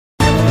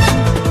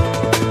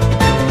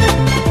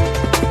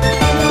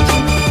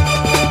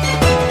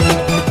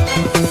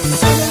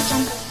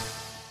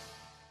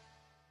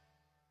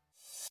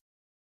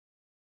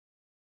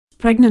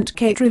Pregnant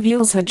Kate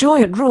reveals her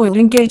joy at royal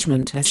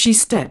engagement as she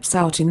steps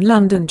out in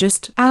London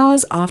just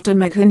hours after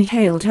Meghan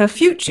hailed her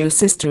future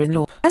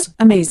sister-in-law as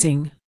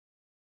amazing.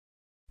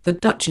 The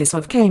Duchess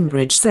of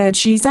Cambridge said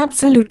she's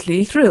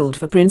absolutely thrilled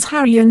for Prince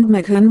Harry and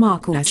Meghan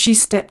Markle as she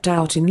stepped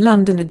out in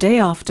London a day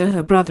after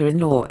her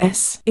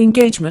brother-in-law's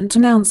engagement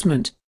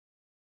announcement.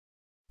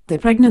 The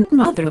pregnant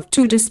mother of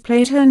two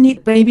displayed her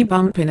neat baby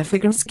bump in a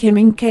figure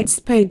skimming Kate's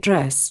paid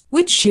dress,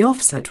 which she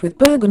offset with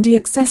burgundy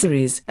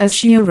accessories as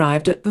she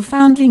arrived at the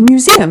Foundling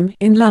Museum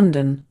in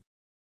London.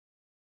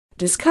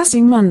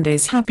 Discussing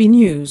Monday's happy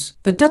news,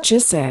 the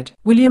Duchess said,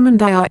 "William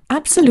and I are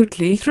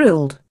absolutely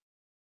thrilled.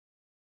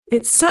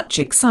 It's such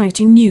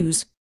exciting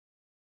news.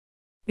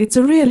 It's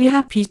a really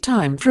happy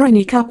time for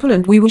any couple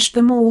and we wish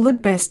them all the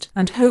best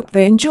and hope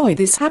they enjoy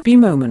this happy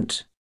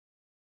moment."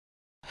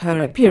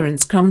 Her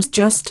appearance comes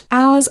just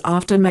hours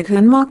after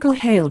Meghan Markle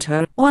hailed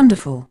her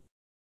wonderful.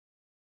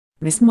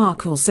 Miss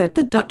Markle said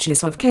the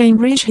Duchess of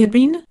Cambridge had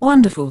been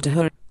wonderful to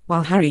her,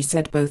 while Harry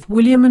said both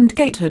William and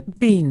Kate had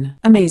been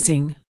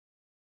amazing.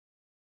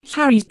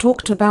 Harry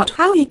talked about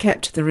how he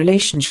kept the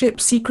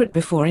relationship secret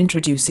before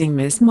introducing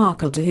Miss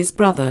Markle to his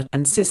brother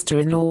and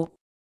sister-in-law.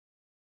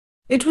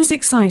 "It was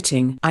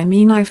exciting. I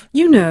mean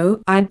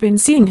I'd been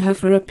seeing her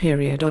for a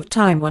period of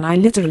time when I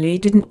literally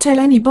didn't tell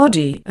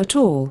anybody at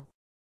all.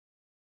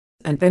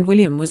 And then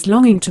William was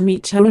longing to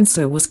meet her and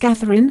so was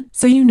Catherine,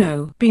 so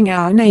being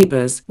our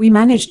neighbours, we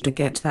managed to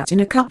get that in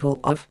a couple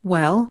of,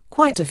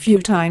 quite a few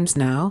times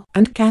now,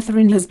 and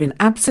Catherine has been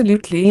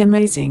absolutely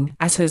amazing,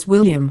 as has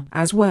William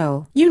as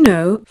well,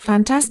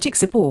 fantastic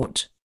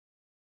support.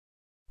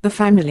 The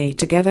family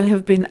together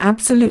have been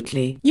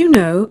absolutely,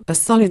 a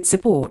solid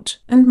support,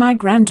 and my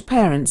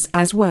grandparents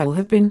as well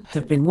have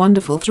been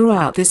wonderful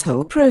throughout this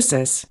whole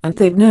process, and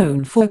they've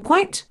known for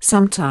quite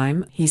some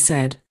time," he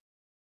said.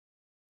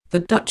 The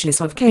Duchess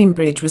of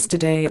Cambridge was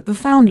today at the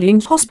Foundling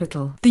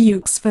Hospital, the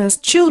UK's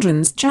first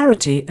children's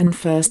charity and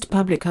first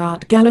public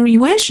art gallery,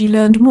 where she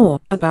learned more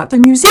about the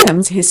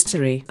museum's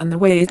history and the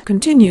way it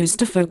continues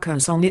to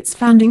focus on its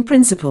founding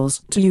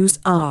principles to use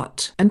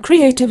art and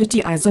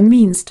creativity as a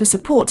means to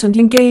support and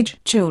engage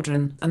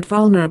children and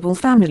vulnerable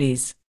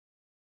families.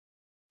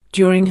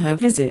 During her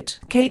visit,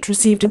 Kate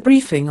received a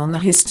briefing on the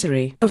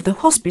history of the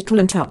hospital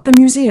and how the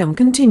museum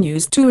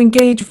continues to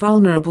engage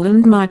vulnerable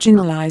and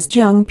marginalized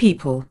young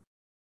people.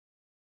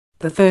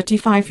 The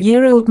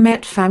 35-year-old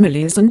met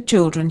families and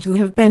children who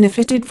have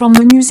benefited from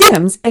the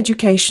museum's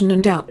education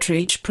and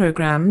outreach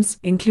programs,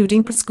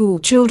 including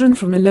preschool children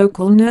from a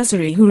local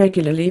nursery who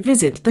regularly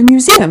visit the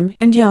museum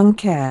and young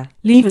care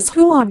leavers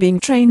who are being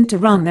trained to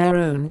run their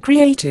own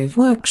creative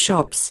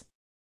workshops.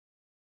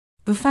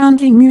 The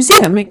Foundling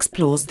Museum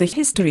explores the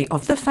history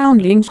of the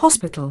Foundling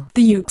Hospital,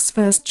 the UK's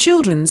first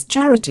children's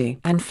charity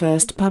and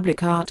first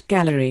public art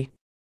gallery.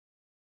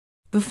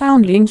 The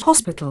Foundling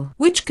Hospital,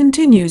 which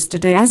continues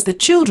today as the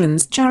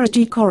Children's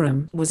Charity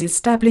Coram, was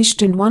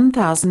established in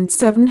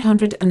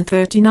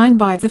 1739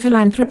 by the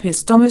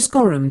philanthropist Thomas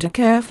Coram to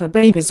care for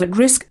babies at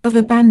risk of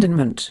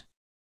abandonment.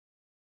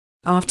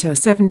 After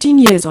 17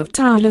 years of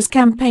tireless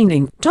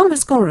campaigning,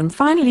 Thomas Coram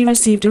finally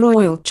received a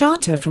royal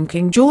charter from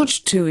King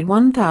George II in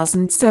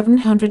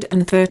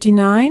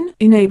 1739,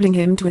 enabling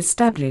him to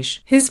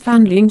establish his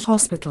Foundling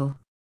Hospital.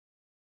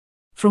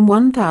 From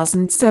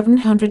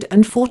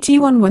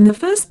 1741, when the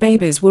first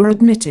babies were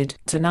admitted,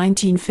 to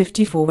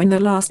 1954 when the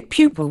last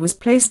pupil was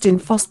placed in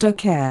foster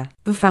care,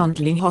 the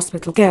Foundling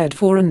Hospital cared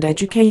for and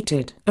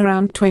educated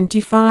around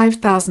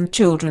 25,000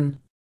 children.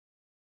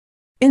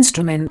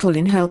 Instrumental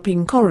in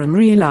helping Coram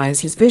realize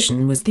his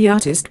vision was the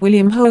artist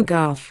William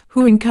Hogarth,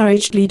 who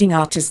encouraged leading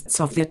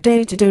artists of the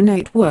day to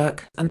donate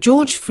work, and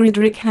George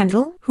Frederick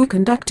Handel, who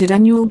conducted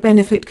annual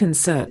benefit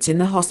concerts in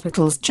the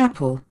hospital's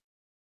chapel.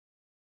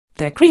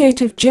 Their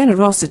creative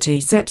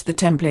generosity set the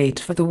template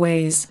for the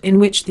ways in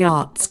which the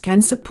arts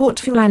can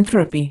support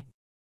philanthropy.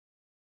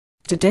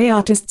 Today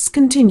artists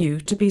continue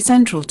to be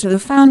central to the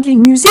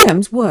Foundling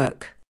Museum's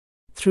work.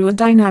 Through a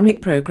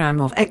dynamic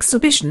program of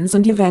exhibitions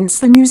and events,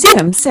 the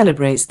museum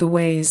celebrates the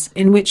ways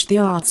in which the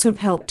arts have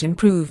helped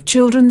improve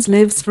children's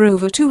lives for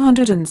over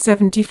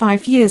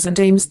 275 years and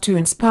aims to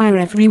inspire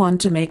everyone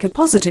to make a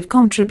positive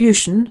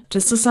contribution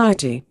to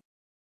society.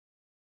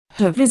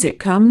 Her visit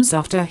comes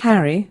after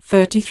Harry,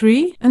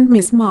 33, and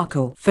Miss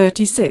Markle,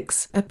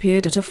 36,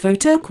 appeared at a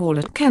photo call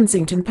at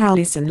Kensington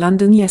Palace in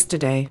London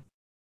yesterday.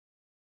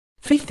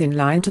 Fifth in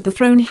line to the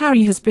throne,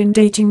 Harry has been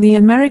dating the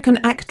American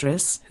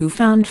actress who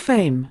found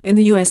fame in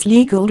the US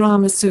legal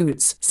drama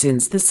Suits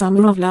since the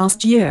summer of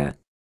last year.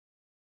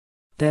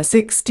 Their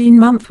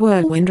 16-month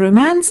whirlwind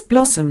romance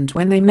blossomed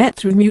when they met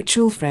through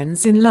mutual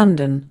friends in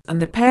London, and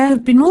the pair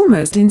have been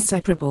almost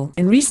inseparable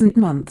in recent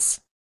months.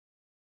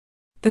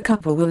 The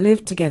couple will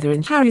live together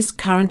in Harry's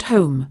current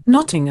home,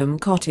 Nottingham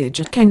Cottage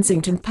at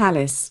Kensington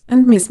Palace,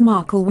 and Miss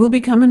Markle will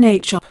become an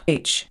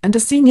HRH and a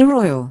senior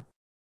royal.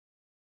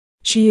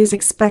 She is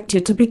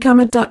expected to become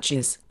a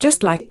duchess,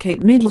 just like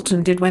Kate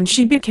Middleton did when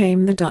she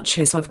became the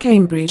Duchess of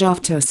Cambridge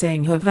after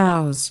saying her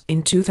vows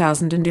in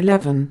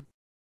 2011.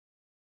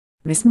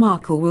 Miss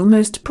Markle will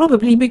most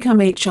probably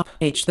become H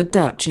the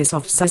Duchess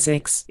of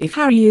Sussex if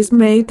Harry is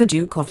made the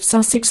Duke of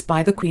Sussex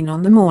by the Queen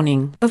on the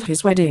morning of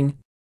his wedding.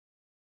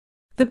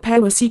 The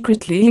pair were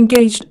secretly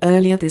engaged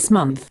earlier this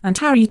month, and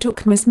Harry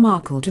took Miss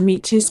Markle to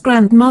meet his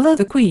grandmother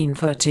the Queen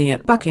for tea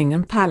at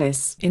Buckingham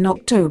Palace in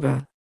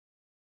October.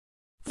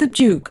 The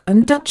Duke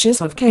and Duchess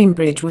of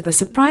Cambridge were the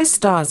surprise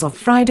stars of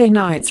Friday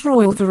night's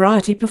royal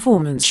variety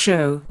performance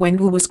show when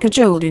Will was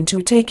cajoled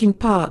into taking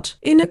part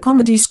in a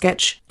comedy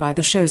sketch by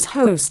the show's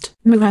host,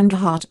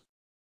 Meghan.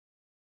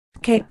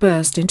 Kate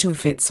burst into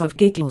fits of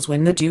giggles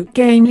when the Duke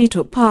gamely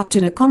took part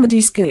in a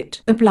comedy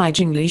skit,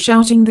 obligingly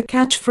shouting the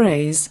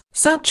catchphrase,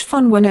 "Such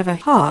fun," whenever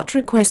Hart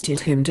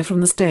requested him to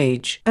from the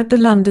stage at the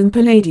London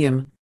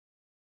Palladium.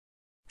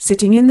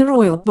 Sitting in the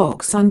royal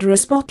box under a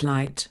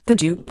spotlight, the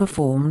Duke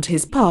performed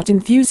his part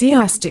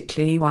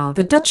enthusiastically while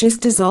the Duchess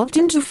dissolved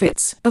into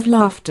fits of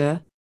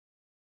laughter.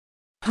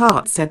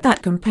 Hart said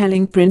that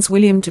compelling Prince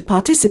William to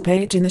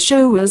participate in the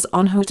show was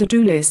on her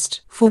to-do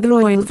list for the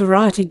royal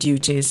variety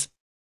duties.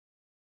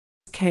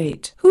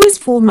 Kate, who is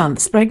 4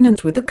 months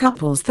pregnant with the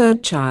couple's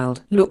third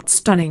child, looked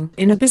stunning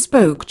in a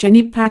bespoke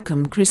Jenny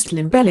Packham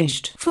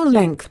crystal-embellished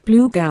full-length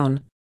blue gown.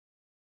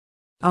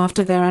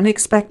 After their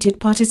unexpected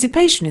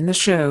participation in the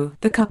show,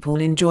 the couple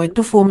enjoyed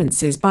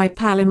performances by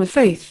Palom of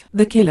Faith,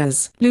 The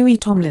Killers, Louis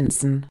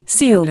Tomlinson,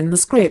 Seal and The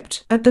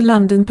Script at the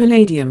London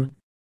Palladium.